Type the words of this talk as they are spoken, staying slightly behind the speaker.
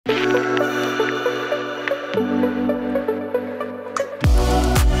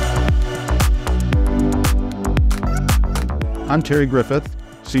I'm Terry Griffith,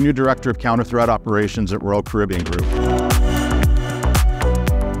 Senior Director of Counter-Threat Operations at Royal Caribbean Group.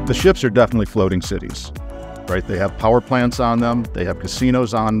 The ships are definitely floating cities, right? They have power plants on them, they have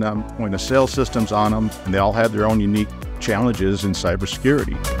casinos on them, point-of-sale systems on them, and they all have their own unique challenges in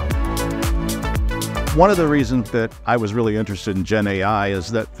cybersecurity. One of the reasons that I was really interested in Gen AI is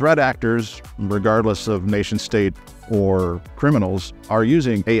that threat actors, regardless of nation state or criminals, are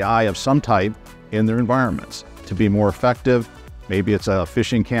using AI of some type in their environments to be more effective. Maybe it's a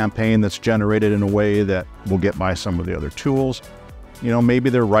phishing campaign that's generated in a way that will get by some of the other tools. Maybe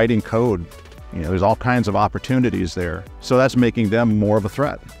they're writing code. There's all kinds of opportunities there. So that's making them more of a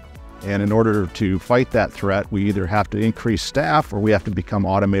threat. And in order to fight that threat, we either have to increase staff or we have to become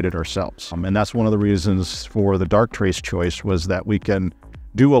automated ourselves. And that's one of the reasons for the Darktrace choice, was that we can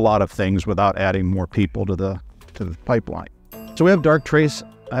do a lot of things without adding more people to the pipeline. So we have Darktrace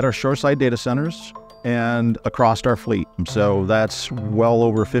at our shoreside data centers and across our fleet. So that's well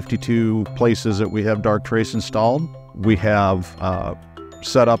over 52 places that we have Darktrace installed. We have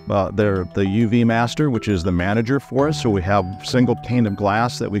set up the UV master, which is the manager for us. So we have single pane of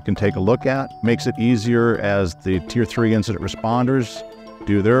glass that we can take a look at. Makes it easier as the Tier 3 incident responders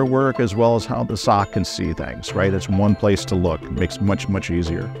do their work, as well as how the SOC can see things, right? It's one place to look. It makes it much, much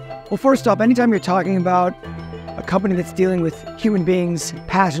easier. Well, first off, anytime you're talking about a company that's dealing with human beings,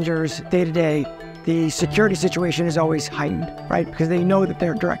 passengers, day to day, the security situation is always heightened, right? Because they know that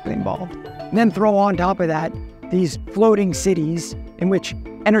they're directly involved. And then throw on top of that these floating cities in which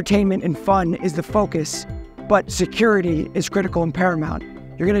entertainment and fun is the focus, but security is critical and paramount.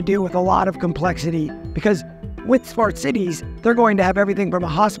 You're going to deal with a lot of complexity, because with smart cities, they're going to have everything from a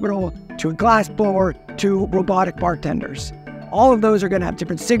hospital to a glass blower to robotic bartenders. All of those are going to have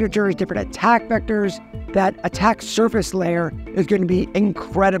different signatures, different attack vectors. That attack surface layer is going to be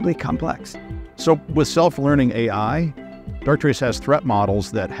incredibly complex. So with self-learning AI, Darktrace has threat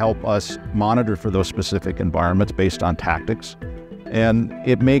models that help us monitor for those specific environments based on tactics. And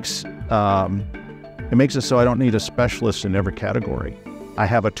it makes it so I don't need a specialist in every category. I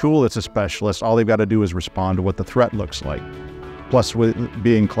have a tool that's a specialist. All they've got to do is respond to what the threat looks like. Plus, with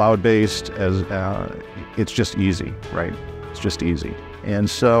being cloud-based, it's just easy, right? It's just easy. And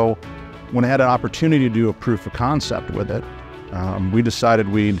so when I had an opportunity to do a proof of concept with it, we decided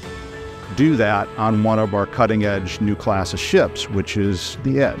we'd do that on one of our cutting-edge new class of ships, which is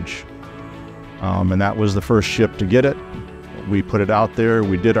the Edge. And that was the first ship to get it. We put it out there,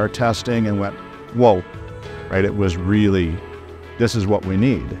 we did our testing and went, whoa, right? It was really, this is what we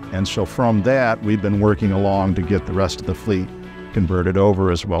need. And so from that, we've been working along to get the rest of the fleet converted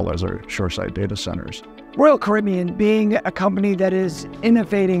over, as well as our shoreside data centers. Royal Caribbean, being a company that is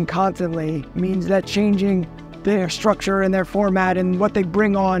innovating constantly, means that changing their structure and their format and what they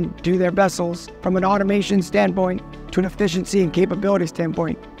bring on to their vessels from an automation standpoint to an efficiency and capability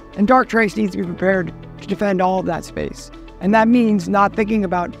standpoint. And Darktrace needs to be prepared to defend all of that space. And that means not thinking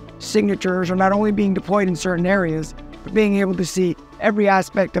about signatures or not only being deployed in certain areas, but being able to see every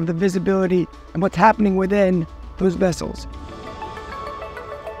aspect of the visibility and what's happening within those vessels.